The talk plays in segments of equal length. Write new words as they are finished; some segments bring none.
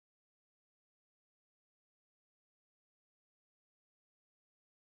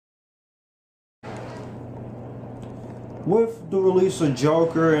With the release of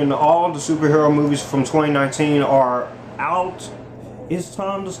Joker and all the superhero movies from 2019 are out, it's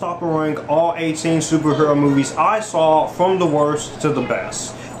time to stop and rank all 18 superhero movies I saw from the worst to the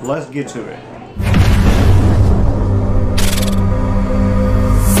best. Let's get to it.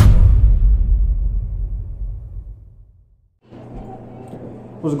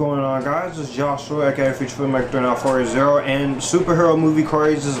 What's going on, guys? This is Joshua, aka futurefilmmaker39480, and superhero movie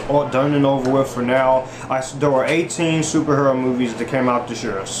craze is all done and over with for now. There were 18 superhero movies that came out this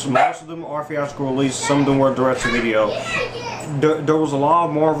year. Most of them are theatrical release, some of them were direct-to-video. There was a lot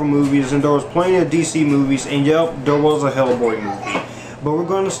of Marvel movies, and there was plenty of DC movies, and yep, there was a Hellboy movie. But we're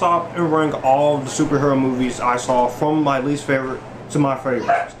going to stop and rank all of the superhero movies I saw from my least favorite to my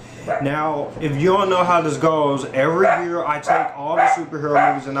favorites. Now, if you don't know how this goes, every year I take all the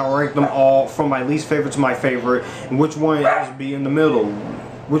superhero movies and I rank them all from my least favorite to my favorite, and which one is be in the middle,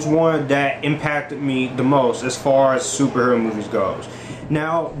 which one that impacted me the most as far as superhero movies goes.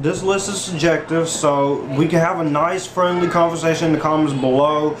 Now, this list is subjective, so we can have a nice friendly conversation in the comments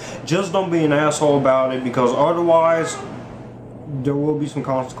below. Just don't be an asshole about it, because otherwise there will be some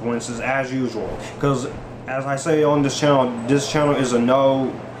consequences as usual. Because as I say on this channel is a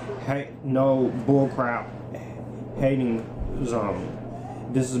no bullcrap hating zone.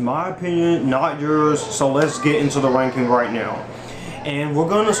 This is my opinion, not yours, so let's get into the ranking right now. And we're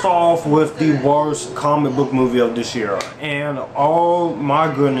going to start off with the worst comic book movie of this year. And oh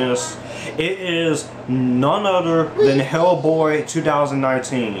my goodness, it is none other than Hellboy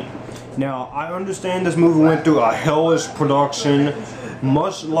 2019. Now, I understand this movie went through a hellish production,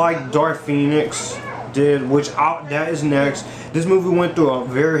 much like Dark Phoenix did, that is next. This movie went through a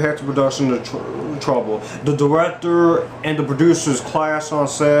very hectic production of trouble. The director and the producers clashed on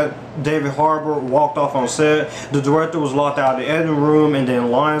set. David Harbour walked off on set. The director was locked out of the editing room, and then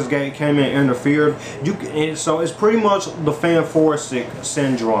Lionsgate came in and interfered. So it's pretty much the Fan Forestick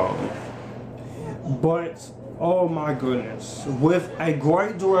syndrome. But oh my goodness, with a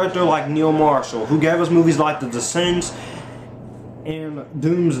great director like Neil Marshall, who gave us movies like The Descent and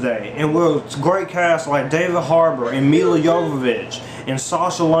Doomsday, and with great cast like David Harbour and Mila Jovovich and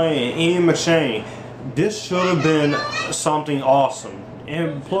Sasha Lane and Ian McShane, this should have been something awesome.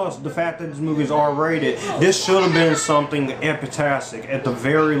 And plus, the fact that this movie is R-rated, this should have been something epictastic at the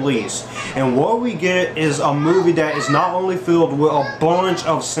very least. And what we get is a movie that is not only filled with a bunch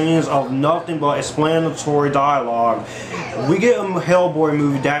of scenes of nothing but explanatory dialogue. We get a Hellboy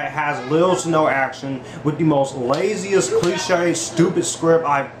movie that has little to no action, with the most laziest, cliche, stupid script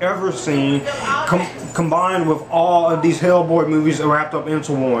I've ever seen, combined with all of these Hellboy movies wrapped up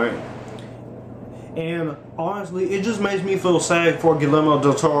into one. And honestly, it just makes me feel sad for Guillermo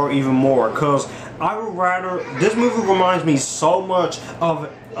del Toro even more, because I would rather, this movie reminds me so much of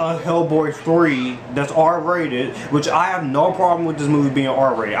Hellboy 3 that's R-rated, which I have no problem with this movie being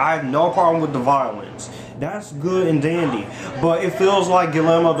R-rated. I have no problem with the violence. That's good and dandy, but it feels like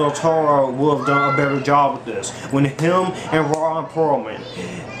Guillermo del Toro would have done a better job with this, when him and Ron Perlman.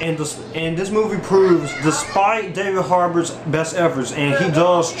 And this movie proves, despite David Harbour's best efforts, and he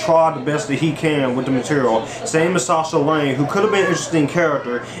does try the best that he can with the material, same as Sasha Lane, who could have been an interesting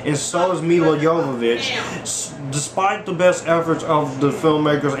character, and so is Mila Jovovich, despite the best efforts of the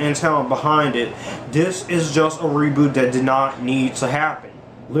filmmakers and talent behind it, this is just a reboot that did not need to happen,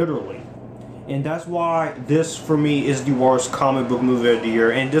 literally. And that's why this, for me, is the worst comic book movie of the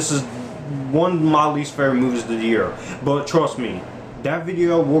year, and this is one of my least favorite movies of the year. But trust me, that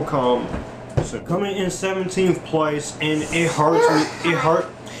video will come. So coming in 17th place, and it hurts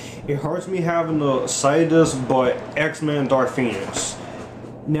me having to say this, but X-Men Dark Phoenix.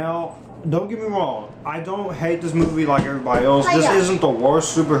 Now, don't get me wrong, I don't hate this movie like everybody else. This isn't the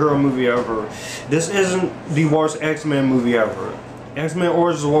worst superhero movie ever. This isn't the worst X-Men movie ever. X-Men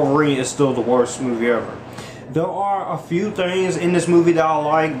Origins of Wolverine is still the worst movie ever. There are a few things in this movie that I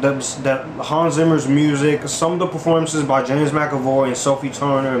like, that Hans Zimmer's music, some of the performances by James McAvoy and Sophie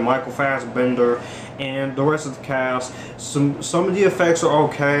Turner and Michael Fassbender, and the rest of the cast. Some of the effects are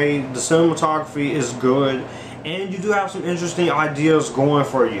okay, the cinematography is good, and you do have some interesting ideas going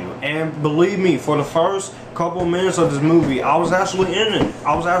for you. And believe me, for the first couple minutes of this movie, I was actually in it.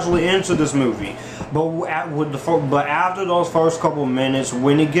 I was actually into this movie. But after those first couple minutes,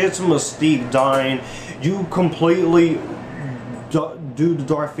 when it gets Mystique dying, you completely do the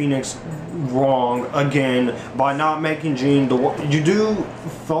Dark Phoenix wrong again by not making Jean you do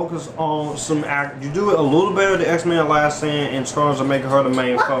focus on you do a little bit of the X-Men Last Stand in terms of making her the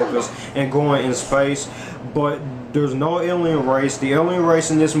main focus and going in space, but there's no alien race. The alien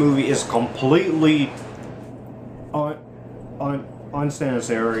race in this movie is completely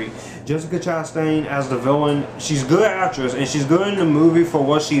unnecessary. Jessica Chastain as the villain, she's a good actress and she's good in the movie for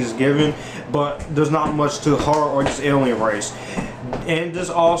what she's given, but there's not much to her or this alien race. And this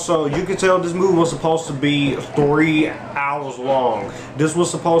also, you can tell this movie was supposed to be 3 hours long. This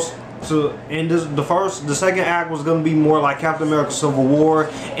was supposed to, and the second act was going to be more like Captain America Civil War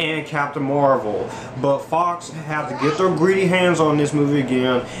and Captain Marvel. But Fox had to get their greedy hands on this movie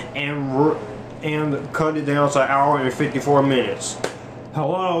again and cut it down to 1 hour and 54 minutes.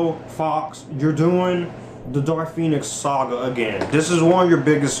 Hello, Fox, you're doing the Dark Phoenix saga again. This is one of your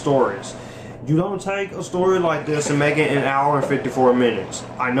biggest stories. You don't take a story like this and make it 1 hour and 54 minutes.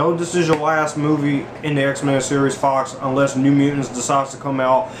 I know this is your last movie in the X-Men series, Fox, unless New Mutants decides to come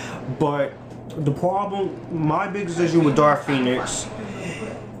out, but the problem, my biggest issue with Dark Phoenix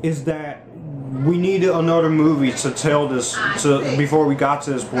is that we needed another movie to tell this before we got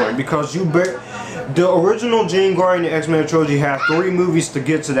to this point, because the original Jean Grey in the X-Men trilogy had 3 movies to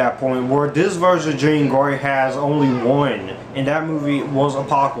get to that point, where this version of Jean Grey has only 1, and that movie was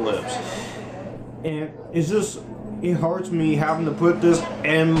Apocalypse. And it's just, it hurts me having to put this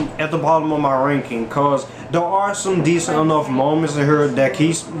at the bottom of my ranking, because there are some decent enough moments in here that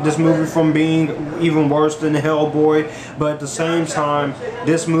keeps this movie from being even worse than Hellboy, but at the same time,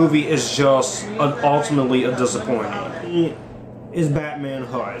 this movie is just ultimately a disappointment. It's Batman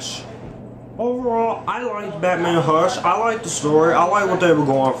Hush. Overall, I liked Batman Hush. I liked the story. I like what they were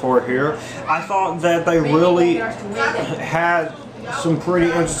going for here. I thought that they really had some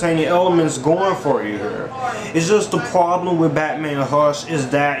pretty entertaining elements going for you here. It's just the problem with Batman Hush is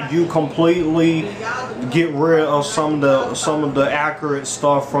that you completely get rid of some of the accurate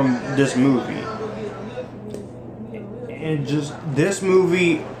stuff from this movie. And just this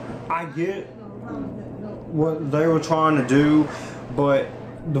movie, I get what they were trying to do, but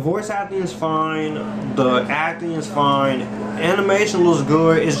the voice acting is fine, the acting is fine, animation looks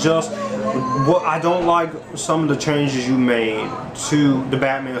good. It's just what I don't like, some of the changes you made to the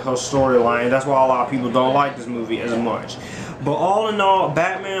Batman Hush storyline. That's why a lot of people don't like this movie as much. But all in all,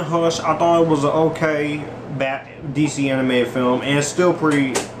 Batman Hush, I thought it was an okay DC animated film, and it's still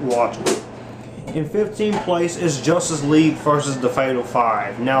pretty watchable. In 15th place is Justice League versus the Fatal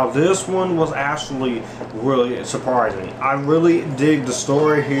 5. Now this one was actually really surprising. I really dig the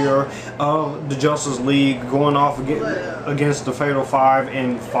story here of the Justice League going off against the Fatal 5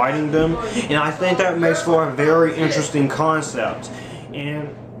 and fighting them. And I think that makes for a very interesting concept.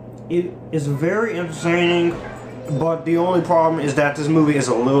 And it is very entertaining, but the only problem is that this movie is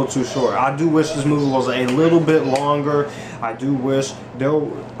a little too short. I do wish this movie was a little bit longer. I do wish there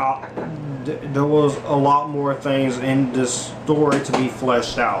was a lot more things in this story to be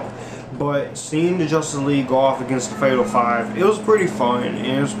fleshed out. But seeing the Justice League go off against the Fatal 5, it was pretty fun and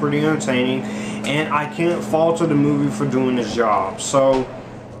it was pretty entertaining, and I can't falter the movie for doing its job. So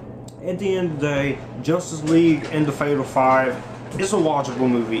at the end of the day, Justice League and the Fatal 5, it's a watchable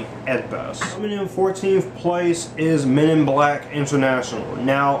movie at best. Coming in 14th place is Men in Black International.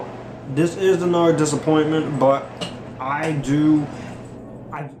 Now this is another disappointment, but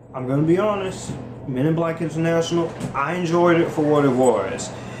I'm gonna be honest, Men in Black International, I enjoyed it for what it was.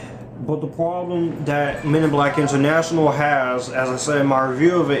 But the problem that Men in Black International has, as I said in my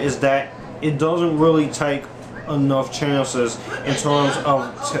review of it, is that it doesn't really take enough chances in terms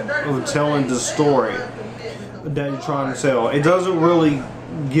of telling the story that you're trying to tell. It doesn't really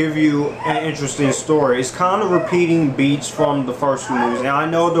give you an interesting story. It's kind of repeating beats from the first two movies, and I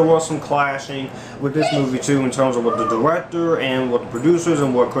know there was some clashing with this movie too in terms of what the director and what the producers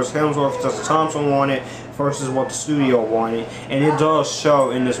and what Chris Hemsworth and Tessa Thompson wanted versus what the studio wanted, and it does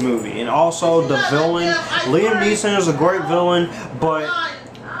show in this movie. And also the villain, Liam Neeson is a great villain, but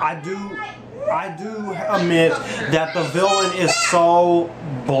I do admit that the villain is so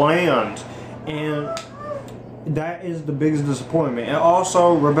bland, and that is the biggest disappointment. And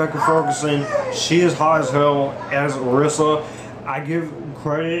also Rebecca Ferguson, she is hot as hell as Orisa. I give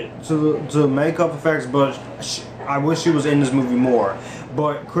credit to the makeup effects, but I wish she was in this movie more.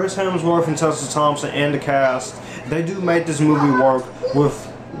 But Chris Hemsworth and Tessa Thompson and the cast, they do make this movie work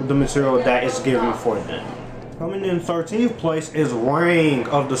with the material that is given for them. Coming in 13th place is Reign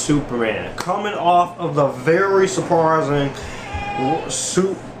of the Superman. Coming off of the very surprising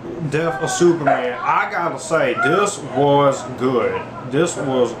death of Superman, I gotta say, this was good. This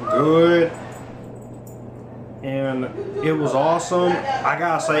was good, and it was awesome. I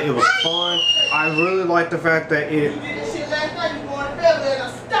gotta say, it was fun. I really like the fact that it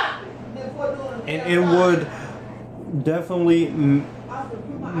would definitely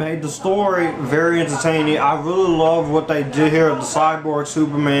made the story very entertaining. I really love what they did here with the cyborg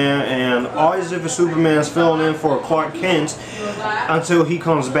Superman, and always if a Superman's filling in for Clark Kent until he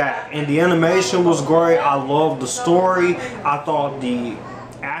comes back. And the animation was great. I loved the story. I thought the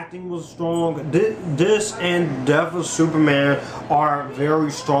acting was strong. This and Death of Superman are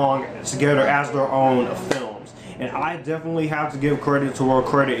very strong together as their own films. And I definitely have to give credit to where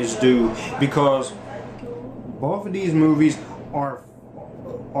credit is due, because both of these movies are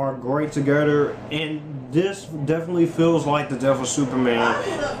great together, and this definitely feels like the Death of Superman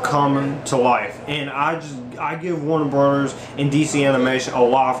coming to life. And I give Warner Brothers and DC Animation a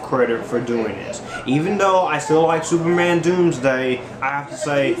lot of credit for doing this. Even though I still like Superman Doomsday, I have to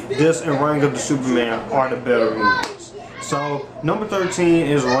say this and Reign of the Superman are the better movies. So number 13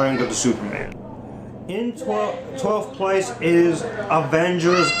 is Reign of the Superman. In 12th place is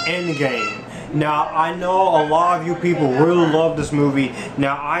Avengers Endgame. Now, I know a lot of you people really love this movie.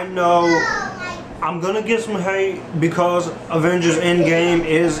 Now, I know I'm gonna get some hate because Avengers Endgame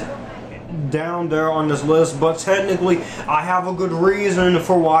is down there on this list, but technically I have a good reason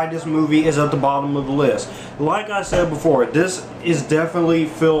for why this movie is at the bottom of the list. Like I said before, this is definitely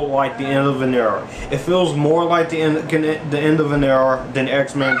feel like the end of an era. It feels more like the end of an era than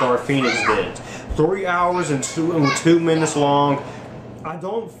X-Men Dark Phoenix did. 3 hours and 2 minutes long. I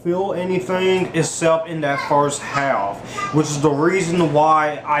don't feel anything except in that first half, which is the reason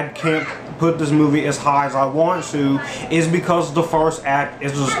why I can't put this movie as high as I want to, is because the first act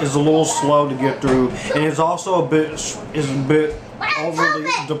is a little slow to get through, and it's also a bit overly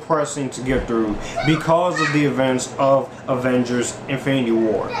depressing to get through because of the events of Avengers Infinity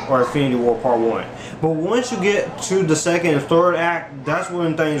War, or Infinity War Part 1. But once you get to the second and third act, that's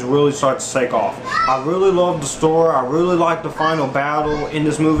when things really start to take off. I really love the story. I really like the final battle in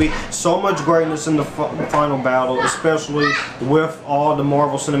this movie. So much greatness in the final battle, especially with all the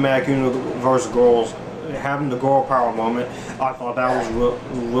Marvel Cinematic Universe girls having the girl power moment. I thought that was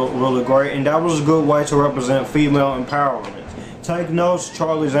really great, and that was a good way to represent female empowerment. Take notes,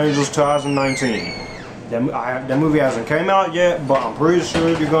 Charlie's Angels 2019. That movie hasn't came out yet, but I'm pretty sure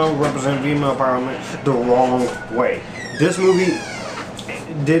you're going to represent female empowerment the wrong way. This movie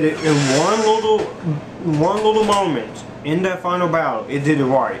did it in one little moment in that final battle. It did it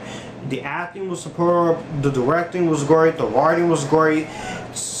right. The acting was superb, the directing was great, the writing was great.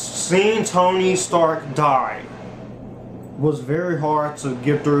 Seeing Tony Stark die was very hard to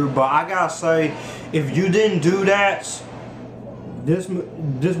get through, but I gotta say, if you didn't do that, this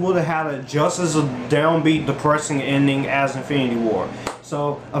would have had a just as a downbeat, depressing ending as Infinity War.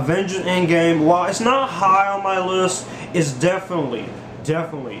 So Avengers Endgame, while it's not high on my list, it's definitely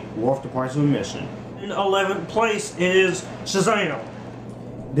worth the price of admission. In 11th place is Shazam.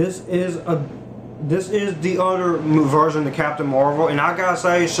 This is the other version of Captain Marvel, and I gotta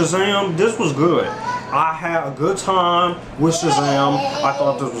say, Shazam, this was good. I had a good time with Shazam. I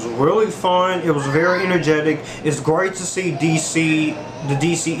thought this was really fun. It was very energetic. It's great to see the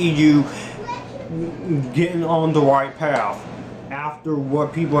DCEU getting on the right path after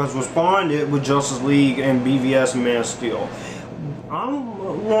what people has responded with Justice League and BVS and Man of Steel. I'm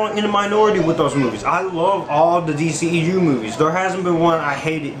in the minority with those movies. I love all the DCEU movies. There hasn't been one I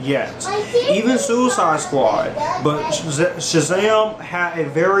hated yet. Even Suicide Squad. But Shazam had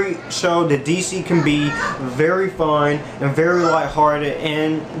a show that DC can be very fun and very lighthearted,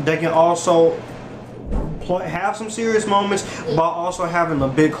 and they can also have some serious moments while also having a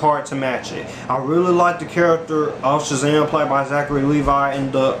big heart to match it. I really like the character of Shazam played by Zachary Levi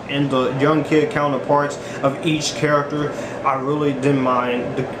and the young kid counterparts of each character. I really didn't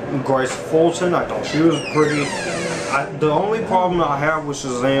mind Grace Fulton. I thought she was pretty. The only problem I have with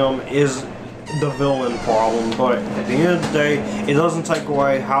Shazam is the villain problem, but at the end of the day, it doesn't take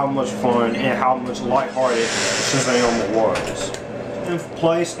away how much fun and how much lighthearted Shazam was. In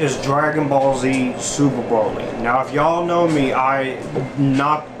place is Dragon Ball Z Super Broly. Now, if y'all know me, I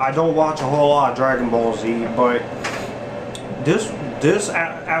don't watch a whole lot of Dragon Ball Z, but this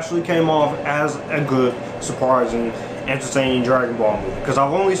actually came off as a good, surprising, entertaining Dragon Ball movie. Because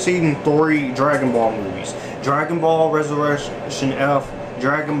I've only seen 3 Dragon Ball movies: Dragon Ball Resurrection F,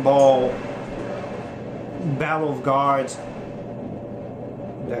 Dragon Ball Battle of Gods,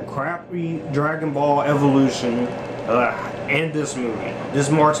 that crappy Dragon Ball Evolution. And this movie. This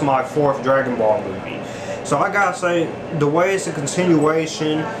marks my 4th Dragon Ball movie. So I gotta say, the way it's a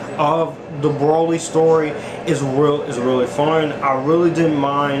continuation of the Broly story is really fun. I really didn't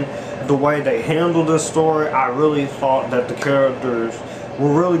mind the way they handled this story. I really thought that the characters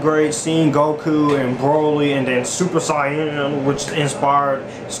were really great. Seeing Goku and Broly, and then Super Saiyan, which inspired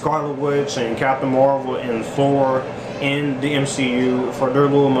Scarlet Witch and Captain Marvel and Thor. in the MCU for their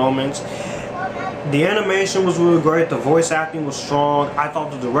little moments. The animation was really great, the voice acting was strong, I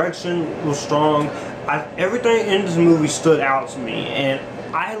thought the direction was strong. Everything in this movie stood out to me, and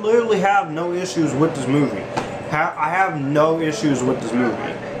I literally have no issues with this movie. I have no issues with this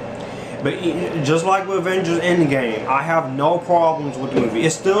movie. But just like with Avengers Endgame, I have no problems with the movie.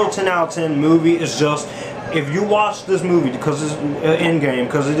 It's still a 10 out of 10 movie. It's just, if you watch this movie, because it's Endgame,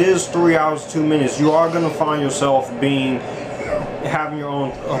 because it is 3 hours 2 minutes, you are going to find yourself having your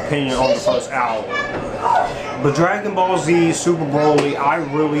own opinion on the first hour. But Dragon Ball Z Super Broly, I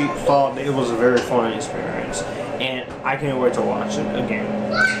really thought that it was a very fun experience, and I can't wait to watch it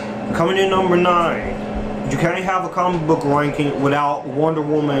again. Coming in number 9. You can't have a comic book ranking without Wonder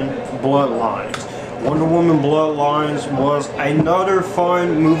Woman Bloodlines. Wonder Woman Bloodlines was another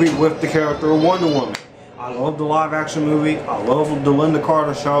fun movie with the character of Wonder Woman. I love the live action movie. I love the Linda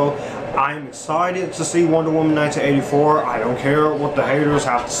Carter show. I am excited to see Wonder Woman 1984. I don't care what the haters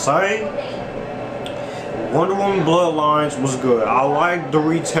have to say. Wonder Woman Bloodlines was good. I like the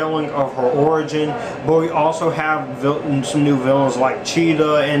retelling of her origin, but we also have some new villains like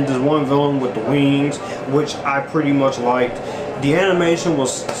Cheetah and this one villain with the wings, which I pretty much liked. The animation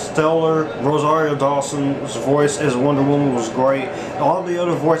was stellar. Rosario Dawson's voice as Wonder Woman was great. All the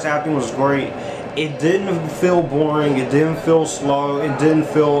other voice acting was great. It didn't feel boring, it didn't feel slow, it didn't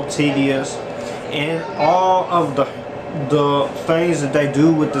feel tedious, and all of the things that they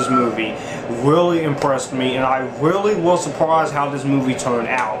do with this movie really impressed me, and I really was surprised how this movie turned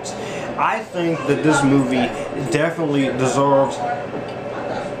out. I think that this movie definitely deserves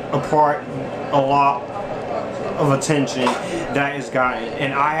a lot of attention that is gotten,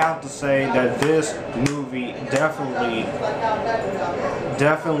 and I have to say that this movie definitely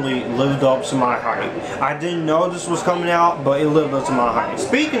lived up to my hype. I didn't know this was coming out, but it lived up to my hype.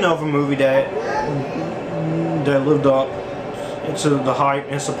 Speaking of a movie that lived up to the hype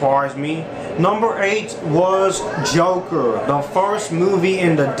and surprised me, number 8 was Joker, the first movie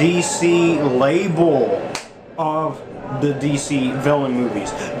in the DC label of the DC villain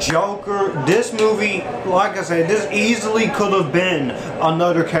movies. Joker, this movie, like I said, this easily could have been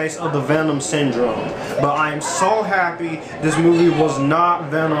another case of the Venom syndrome, but I am so happy this movie was not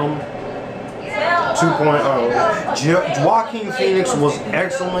Venom 2.0. Joaquin Phoenix was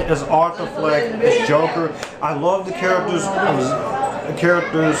excellent as Arthur Fleck as Joker. I love the characters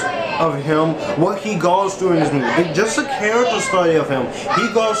of him, what he goes through in this movie. Just a character study of him. He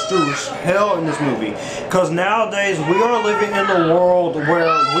goes through hell in this movie. Because nowadays we are living in a world where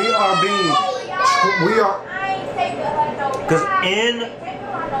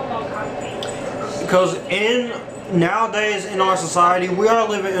nowadays in our society, we are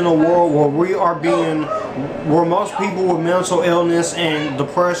living in a world where most people with mental illness and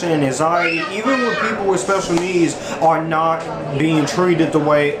depression and anxiety, even with people with special needs, are not being treated the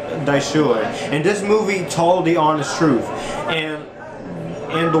way they should. And this movie told the honest truth.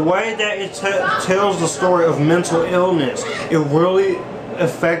 And the way that it tells the story of mental illness, it really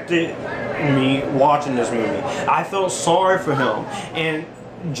affected me watching this movie. I felt sorry for him. And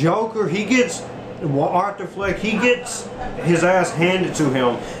Joker, Arthur Fleck, he gets his ass handed to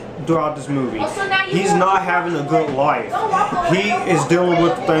him throughout this movie. He's not having a good life. He is dealing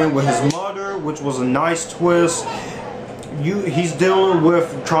with the thing with his mother, which was a nice twist. He's dealing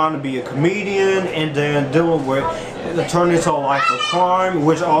with trying to be a comedian, and then dealing with turning into a life of crime,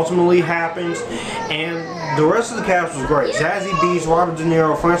 which ultimately happens. And the rest of the cast was great. Zazie Beetz, Robert De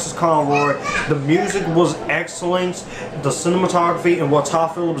Niro, Francis Conroy. The music was excellent. The cinematography and what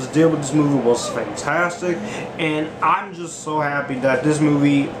Todd Phillips did with this movie was fantastic. And I'm just so happy that this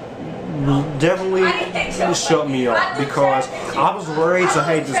movie definitely shut me up, because I was ready to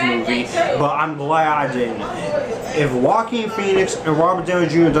hate this movie, but I'm glad I didn't. If Joaquin Phoenix and Robert Downey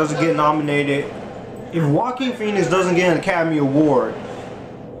Jr. doesn't get nominated, if Joaquin Phoenix doesn't get an Academy Award,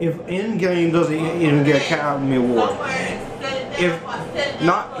 if Endgame doesn't even get an Academy Award,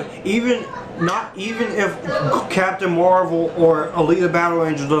 not even if Captain Marvel or Alita Battle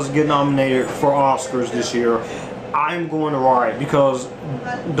Angel doesn't get nominated for Oscars this year, I'm going to riot, because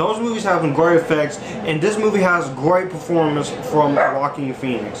those movies have some great effects, and this movie has great performance from Joaquin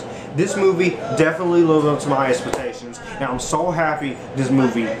Phoenix. This movie definitely lived up to my expectations, and I'm so happy this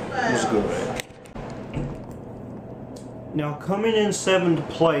movie was good. Now, coming in 7th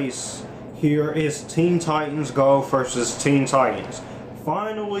place here is Teen Titans Go versus Teen Titans.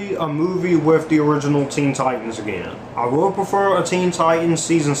 Finally, a movie with the original Teen Titans again. I would prefer a Teen Titans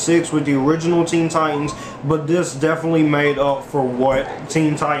Season 6 with the original Teen Titans, but this definitely made up for what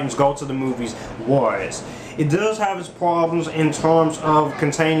Teen Titans Go to the Movies was. It does have its problems in terms of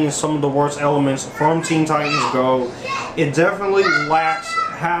containing some of the worst elements from Teen Titans Go. It definitely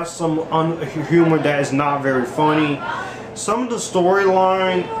has some humor that is not very funny. Some of the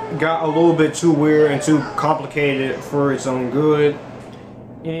storyline got a little bit too weird and too complicated for its own good.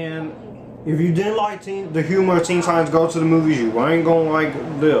 And if you didn't like the humor of Teen Titans Go to the movies, you ain't gonna like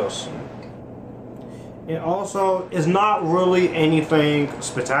this. And also, it's not really anything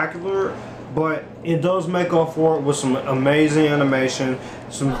spectacular, but it does make up for it with some amazing animation,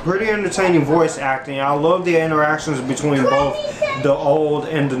 some pretty entertaining voice acting. I love the interactions between both the old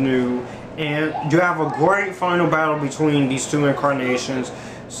and the new. And you have a great final battle between these two incarnations.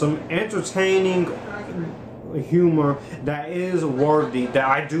 Some entertaining humor that is worthy, that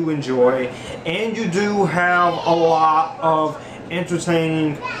I do enjoy. And you do have a lot of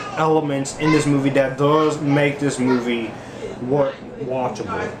entertaining elements in this movie that does make this movie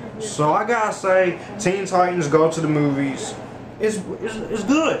watchable. So I gotta say, Teen Titans Go to the movies. It's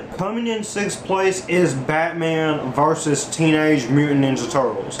good. Coming in 6th place is Batman vs. Teenage Mutant Ninja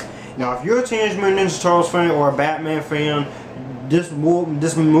Turtles. Now, if you're a Teenage Mutant Ninja Turtles fan or a Batman fan, this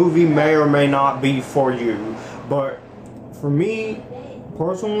movie may or may not be for you. But for me,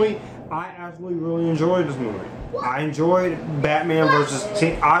 personally, I actually really enjoyed this movie. I enjoyed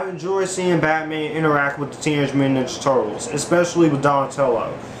I enjoy seeing Batman interact with the Teenage Mutant Ninja Turtles, especially with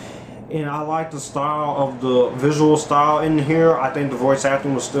Donatello. And I like the style of the visual style in here. I think the voice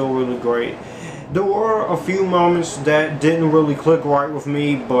acting was still really great. There were a few moments that didn't really click right with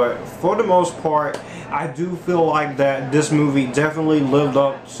me, but for the most part, I do feel like that this movie definitely lived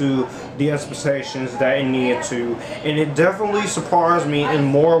up to the expectations that it needed to, and it definitely surprised me in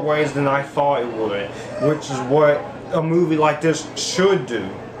more ways than I thought it would, which is what a movie like this should do.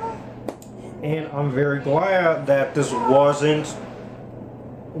 And I'm very glad that this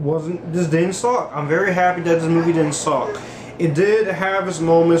didn't suck. I'm very happy that this movie didn't suck. It did have its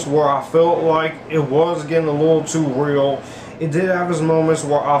moments where I felt like it was getting a little too real. It did have its moments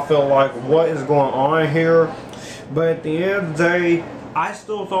where I felt like, what is going on here? But at the end of the day, I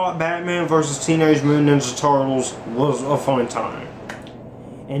still thought Batman vs. Teenage Mutant Ninja Turtles was a fun time.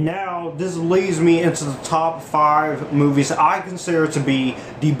 And now, this leads me into the top 5 movies I consider to be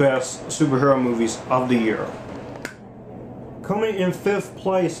the best superhero movies of the year. Coming in 5th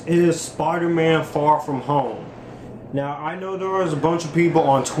place is Spider-Man Far From Home. Now, I know there is a bunch of people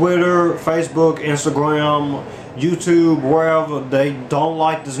on Twitter, Facebook, Instagram, YouTube, wherever, they don't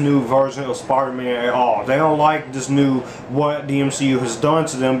like this new version of Spider-Man at all. They don't like this new, what the MCU has done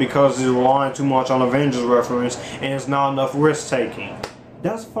to them, because it's relying too much on Avengers reference and it's not enough risk-taking.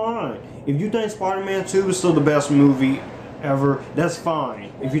 That's fine. If you think Spider-Man 2 is still the best movie ever, that's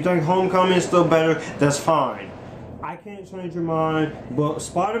fine. If you think Homecoming is still better, that's fine. I can't change your mind, but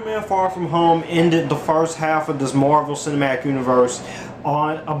Spider-Man Far From Home ended the first half of this Marvel Cinematic Universe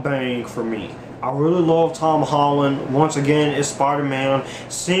on a bang for me. I really love Tom Holland. Once again, it's Spider-Man.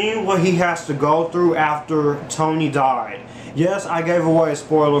 Seeing what he has to go through after Tony died. Yes, I gave away a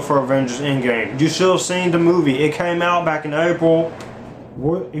spoiler for Avengers Endgame. You should have seen the movie. It came out back in April.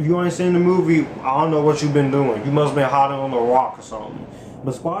 If you ain't seen the movie, I don't know what you've been doing. You must have been hiding on the rock or something.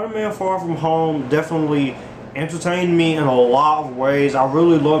 But Spider-Man Far From Home definitely entertained me in a lot of ways. I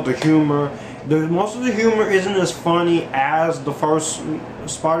really love the humor. Most of the humor isn't as funny as the first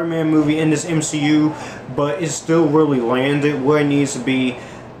Spider-Man movie in this MCU, but it still really landed where it needs to be.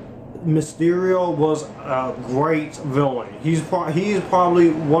 Mysterio was a great villain. He is probably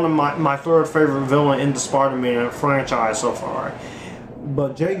one of my third favorite villain in the Spider-Man franchise so far.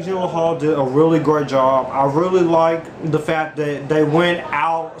 But Jake Gyllenhaal did a really great job. I really like the fact that they went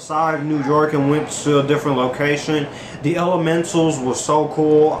outside New York and went to a different location. The elementals were so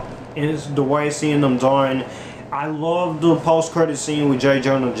cool, and it's the way seeing them done. I love the post-credit scene with J.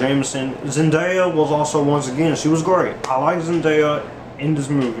 Jonah Jameson. Zendaya was also, once again, she was great. I like Zendaya in this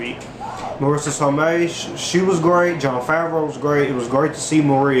movie. Marissa Tomei, she was great. Jon Favreau was great. It was great to see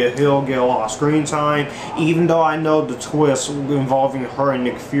Maria Hill get a lot of screen time, even though I know the twist involving her and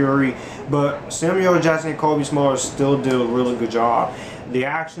Nick Fury. But Samuel Jackson and Kobe Smulders still did a really good job. The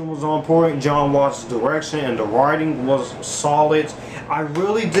action was on point. John Watts' direction and the writing was solid. I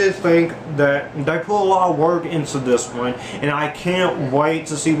really did think that they put a lot of work into this one, and I can't wait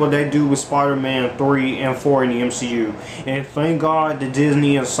to see what they do with Spider-Man 3 and 4 in the MCU. And thank God that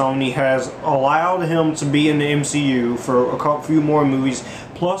Disney and Sony has allowed him to be in the MCU for a few more movies,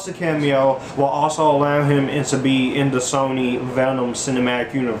 plus a cameo, while also allowing him to be in the Sony Venom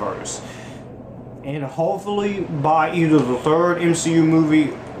Cinematic Universe. And hopefully by either the third MCU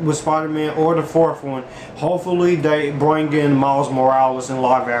movie, with Spider-Man or the fourth one, hopefully they bring in Miles Morales in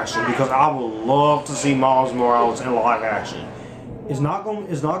live action, because I would love to see Miles Morales in live action. It's not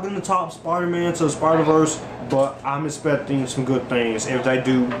gonna top Spider-Man to the Spider-Verse, but I'm expecting some good things if they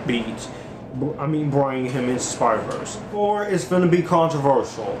do bring him into Spider-Verse. Or it's gonna be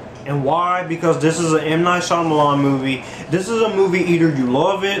controversial. And why? Because this is an M. Night Shyamalan movie. This is a movie either you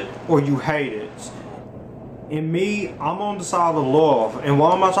love it or you hate it. And me, I'm on the side of love. And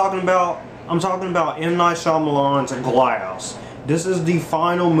what am I talking about? I'm talking about M. Night Shyamalan's Glass. This is the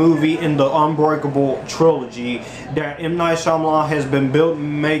final movie in the Unbreakable trilogy that M. Night Shyamalan has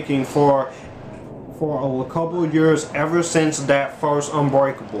been making for a couple of years, ever since that first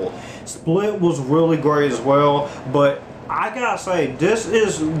Unbreakable. Split was really great as well, but I gotta say, this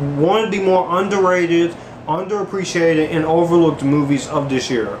is one of the more underrated, underappreciated, and overlooked movies of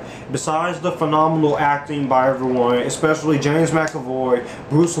this year. Besides the phenomenal acting by everyone, especially James McAvoy,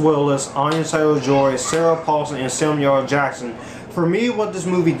 Bruce Willis, Anya Taylor-Joy, Sarah Paulson, and Samuel L. Jackson. For me, what this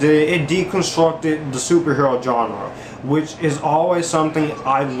movie did, it deconstructed the superhero genre, which is always something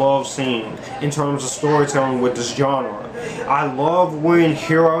I love seeing in terms of storytelling with this genre. I love when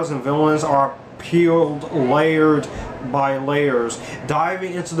heroes and villains are peeled, layered by layers,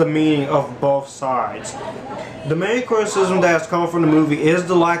 diving into the meaning of both sides. The main criticism that has come from the movie is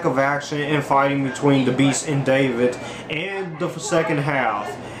the lack of action and fighting between the Beast and David, and the second half,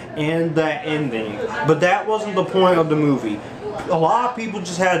 and that ending. But that wasn't the point of the movie. A lot of people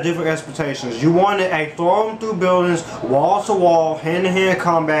just had different expectations. You wanted a throw them through buildings, wall to wall, hand to hand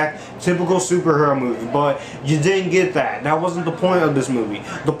combat, typical superhero movie, but you didn't get that. That wasn't the point of this movie.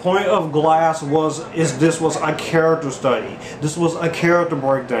 The point of Glass this was a character study. This was a character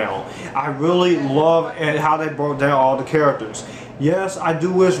breakdown. I really love how they broke down all the characters. Yes, I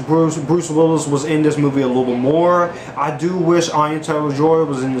do wish Bruce Willis was in this movie a little bit more. I do wish Anya Taylor-Joy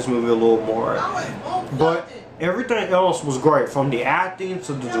was in this movie a little more. But everything else was great, from the acting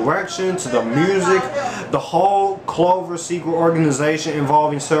to the direction to the music. The whole Clover secret organization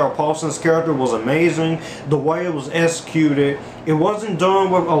involving Sarah Paulson's character was amazing. The way it was executed, it wasn't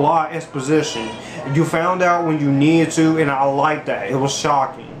done with a lot of exposition. You found out when you needed to, and I liked that. It was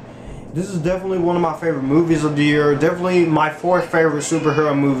shocking. This is definitely one of my favorite movies of the year. Definitely my fourth favorite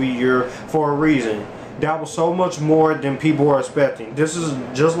superhero movie year, for a reason. That was so much more than people were expecting. This is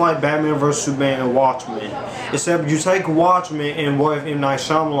just like Batman vs. Superman and Watchmen. Except you take Watchmen and what if M. Night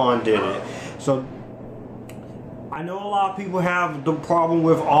Shyamalan did it. So I know a lot of people have the problem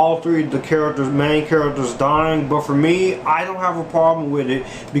with all three of the main characters dying, but for me, I don't have a problem with it,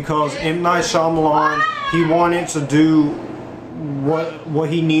 because M. Night Shyamalan, he wanted to do what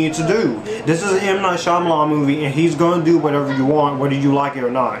he needed to do. This is an M. Night Shyamalan movie, and he's going to do whatever you want, whether you like it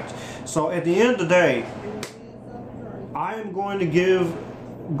or not. So at the end of the day, I am going to give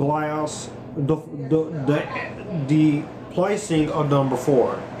Glass the placing of number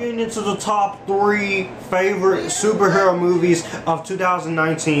 4. Getting into the top 3 favorite superhero movies of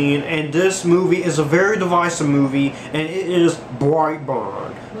 2019, and this movie is a very divisive movie, and it is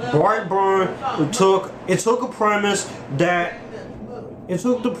Brightburn. Brightburn took a premise that It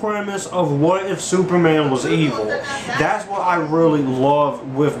took the premise of what if Superman was evil. That's what I really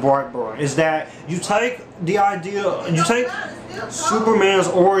love with Brightburn, is that you take Superman's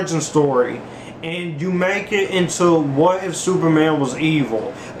origin story and you make it into what if Superman was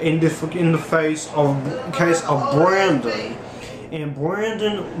evil in the case of Brandon. And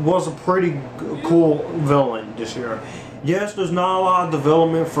Brandon was a pretty cool villain this year. Yes, there's not a lot of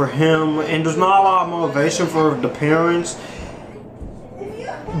development for him, and there's not a lot of motivation for the parents.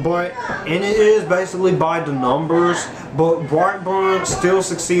 And it is basically by the numbers, but Brightburn still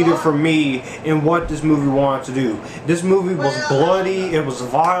succeeded for me in what this movie wanted to do. This movie was bloody, it was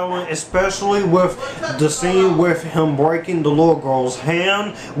violent, especially with the scene with him breaking the little girl's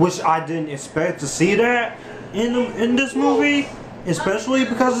hand, which I didn't expect to see that in this movie, especially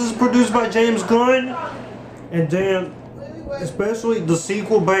because it's produced by James Gunn. And then especially the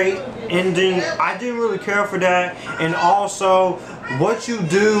sequel bait ending, I didn't really care for that. And also, what you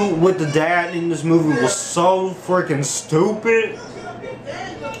do with the dad in this movie was so freaking stupid.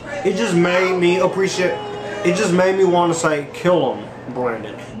 It just made me want to say, kill him,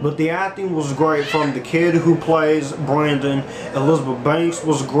 Brandon. But the acting was great from the kid who plays Brandon. Elizabeth Banks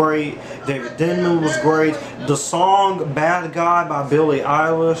was great. David Denman was great. The song Bad Guy by Billie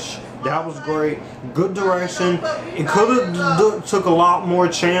Eilish, that was great. Good direction. It could have took a lot more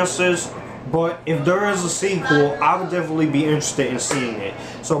chances, but if there is a sequel, I would definitely be interested in seeing it.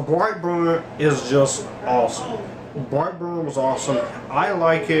 So Brightburn is just awesome. Brightburn was awesome. I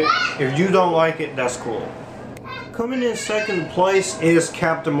like it. If you don't like it, that's cool. coming in second place is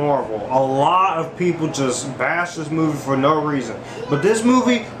Captain Marvel. A lot of people just bash this movie for no reason. But this is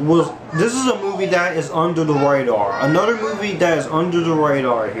a movie that is under the radar. Another movie that is under the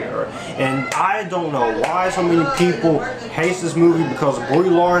radar here. And I don't know why so many people hate this movie because of Brie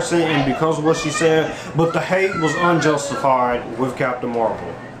Larson and because of what she said. But the hate was unjustified with Captain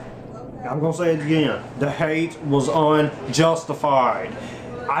Marvel. I'm going to say it again. The hate was unjustified.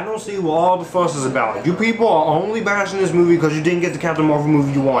 I don't see what all the fuss is about. You people are only bashing this movie because you didn't get the Captain Marvel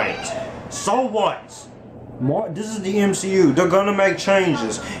movie you wanted. So what? This is the MCU. They're gonna make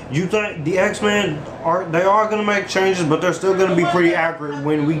changes. You think the X-Men are gonna make changes, but they're still gonna be pretty accurate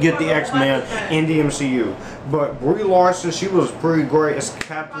when we get the X-Men in the MCU. But Brie Larson, she was pretty great as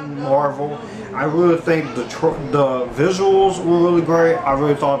Captain Marvel. I really think the visuals were really great. I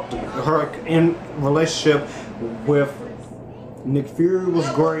really thought her in relationship with Nick Fury was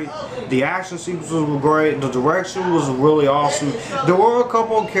great. The action sequences were great. The direction was really awesome. There were a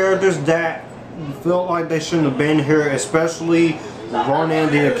couple of characters that felt like they shouldn't have been here, especially Ronan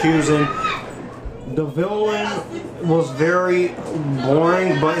the Accusing. The villain was very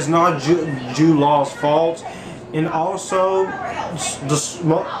boring, but it's not Jude Law's fault. And also,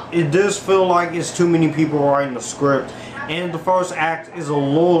 it does feel like it's too many people writing the script, and the first act is a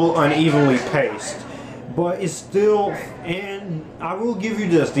little unevenly paced. But it's still, and I will give you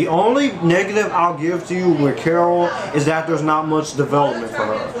this, the only negative I'll give to you with Carol is that there's not much development for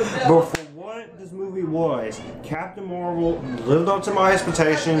her. But for what this movie was, Captain Marvel lived up to my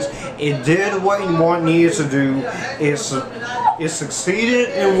expectations. It did what it needed to do. It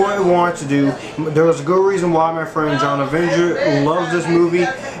succeeded in what it wanted to do. There was a good reason why my friend John Avenger loves this movie.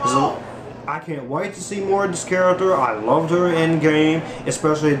 I can't wait to see more of this character. I loved her in Endgame,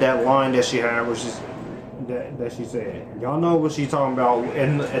 especially that line that she had, which is that she said. Y'all know what she's talking about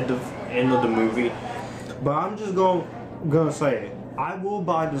at the end of the movie. But I'm just gonna say it. I will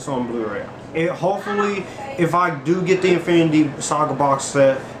buy this on Blu-ray. Hopefully, if I do get the Infinity Saga box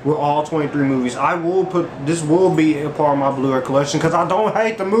set with all 23 movies, this will be a part of my Blu-ray collection because I don't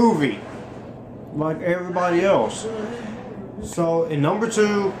hate the movie like everybody else. So, in number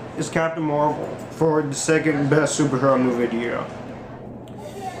 2 is Captain Marvel for the second best superhero movie of the year.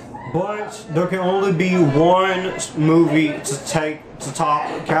 But there can only be one movie to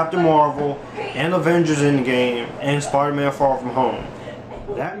top Captain Marvel and Avengers Endgame and Spider-Man Far From Home.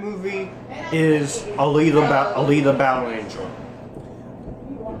 That movie is Alita Battle Angel.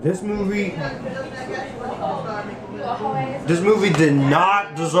 This movie did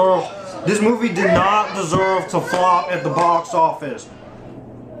not deserve to flop at the box office.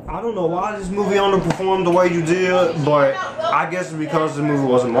 I don't know why this movie underperformed the way you did, but I guess it's because the movie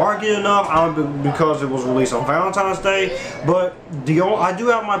wasn't marketed enough. Because it was released on Valentine's Day. But I do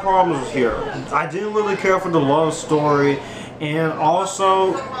have my problems here. I didn't really care for the love story, and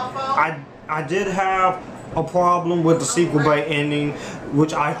also I did have a problem with the sequel bait ending,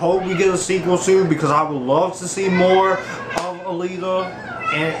 which I hope we get a sequel to because I would love to see more of Alita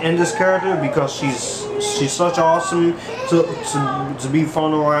and this character because she's such awesome to be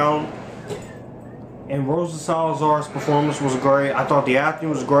fun around. And Rosa Salazar's performance was great. I thought the acting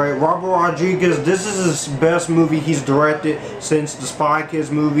was great. Robert Rodriguez, this is his best movie he's directed since the Spy Kids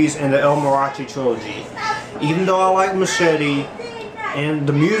movies and the El Mariachi trilogy. Even though I like Machete, and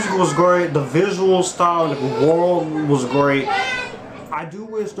the music was great, the visual style, the world was great. I do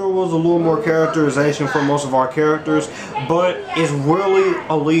wish there was a little more characterization for most of our characters, but it's really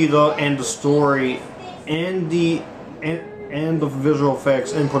Alita and the story and the visual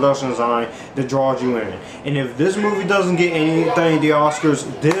effects and production design that draws you in. And if this movie doesn't get anything at the Oscars,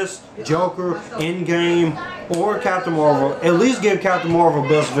 this, Joker, Endgame, or Captain Marvel, at least give Captain Marvel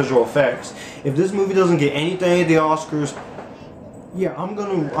best visual effects. If this movie doesn't get anything at the Oscars, yeah, I'm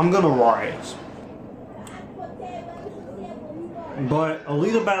gonna riot. But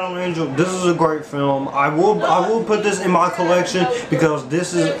Alita Battle Angel, this is a great film. I will put this in my collection because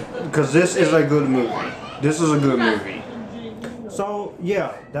this is a good movie. This is a good movie. So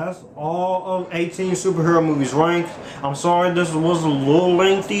yeah, that's all of 18 superhero movies ranked. I'm sorry this was a little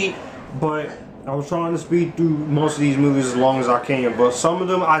lengthy, but I was trying to speed through most of these movies as long as I can. But some of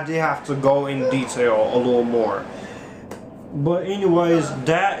them I did have to go in detail a little more. But anyways,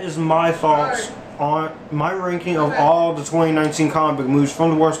 that is my thoughts on my ranking of all the 2019 comic book movies from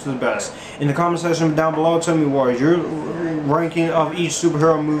the worst to the best. In the comment section down below, tell me what is your ranking of each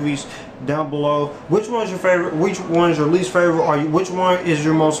superhero movies down below. Which one is your favorite? Which one is your least favorite? Which one is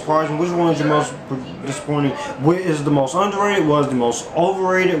your most surprising? Which one is your most disappointing? What is the most underrated? What is the most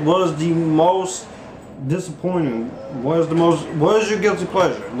overrated? What is the most disappointing? What is your guilty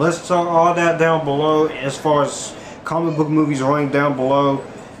pleasure? Let's talk all that down below as far as comic book movies ranked down below.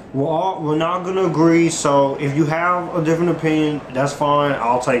 We're not gonna agree, so if you have a different opinion, that's fine.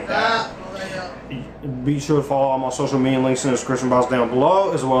 I'll take that. Be sure to follow all my social media links in the description box down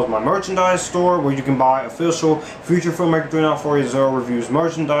below, as well as my merchandise store where you can buy official Future Filmmaker 39480 reviews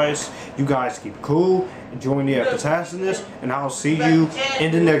merchandise. You guys keep cool, enjoy the epictasticness, and I'll see you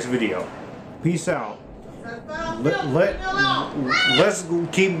in the next video. Peace out. Let's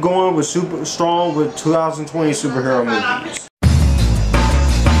keep going with super strong with 2020 superhero movies.